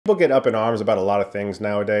People get up in arms about a lot of things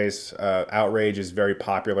nowadays. Outrage is very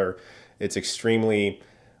popular. It's extremely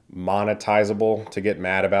monetizable to get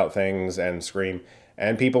mad about things and scream.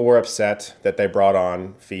 And people were upset that they brought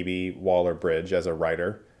on Phoebe Waller-Bridge as a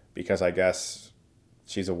writer because I guess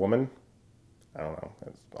she's a woman. I don't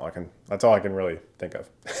know. That's all I can really think of.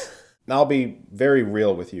 Now, I'll be very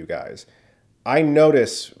real with you guys. I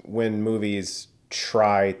notice when movies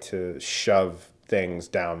try to shove things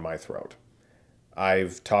down my throat.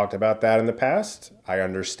 I've talked about that in the past. I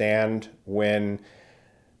understand when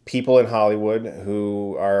people in Hollywood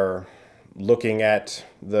who are looking at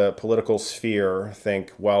the political sphere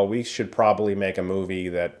think, well, we should probably make a movie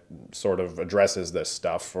that sort of addresses this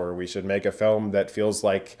stuff, or we should make a film that feels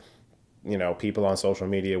like, you know, people on social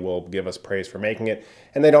media will give us praise for making it,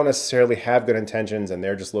 and they don't necessarily have good intentions, and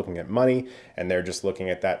they're just looking at money, and they're just looking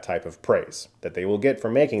at that type of praise that they will get for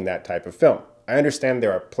making that type of film. I understand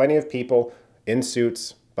there are plenty of people in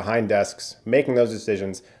suits, behind desks, making those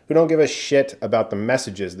decisions who don't give a shit about the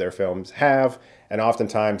messages their films have, and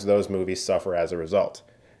oftentimes those movies suffer as a result.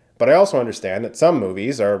 But I also understand that some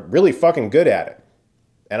movies are really fucking good at it.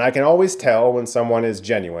 And I can always tell when someone is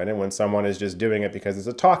genuine and when someone is just doing it because it's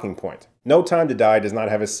a talking point. No Time to Die does not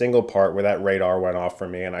have a single part where that radar went off for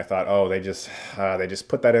me and I thought, oh, they just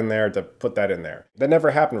put that in there to put that in there. That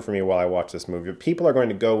never happened for me while I watched this movie. But people are going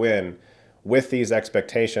to go in with these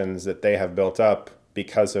expectations that they have built up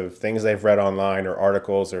because of things they've read online or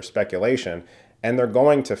articles or speculation, and they're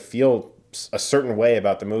going to feel a certain way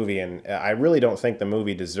about the movie, and I really don't think the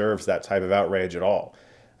movie deserves that type of outrage at all.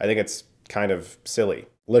 I think it's kind of silly.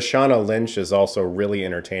 Lashana Lynch is also really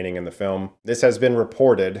entertaining in the film. This has been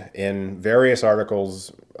reported in various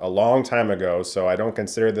articles a long time ago, so I don't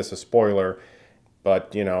consider this a spoiler,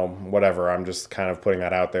 but, you know, whatever, I'm just kind of putting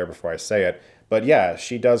that out there before I say it. But yeah,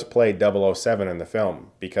 she does play 007 in the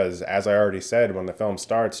film, because as I already said, when the film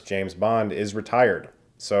starts, James Bond is retired.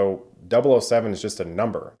 So 007 is just a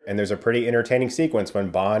number. And there's a pretty entertaining sequence when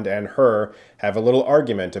Bond and her have a little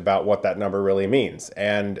argument about what that number really means.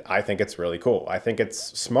 And I think it's really cool. I think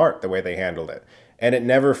it's smart the way they handled it. And it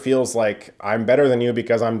never feels like I'm better than you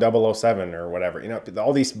because I'm 007 or whatever. You know,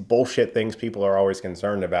 all these bullshit things people are always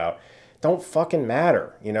concerned about don't fucking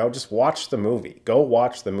matter. You know, just watch the movie. Go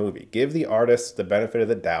watch the movie. Give the artists the benefit of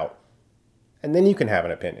the doubt. And then you can have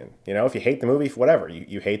an opinion. You know, if you hate the movie, whatever,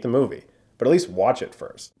 you hate the movie. But at least watch it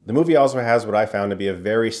first. The movie also has what I found to be a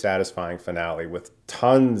very satisfying finale with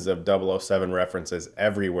tons of 007 references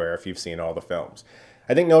everywhere if you've seen all the films.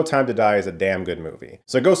 I think No Time to Die is a damn good movie.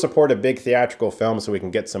 So go support a big theatrical film so we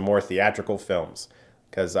can get some more theatrical films.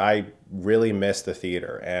 Because I really miss the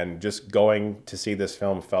theater, and just going to see this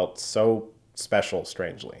film felt so special,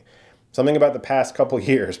 strangely. Something about the past couple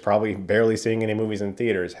years, probably barely seeing any movies in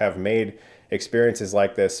theaters, have made experiences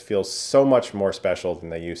like this feel so much more special than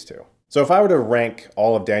they used to. So if I were to rank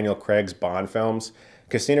all of Daniel Craig's Bond films,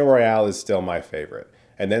 Casino Royale is still my favorite,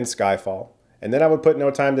 and then Skyfall, and then I would put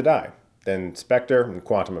No Time to Die, then Spectre and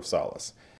Quantum of Solace.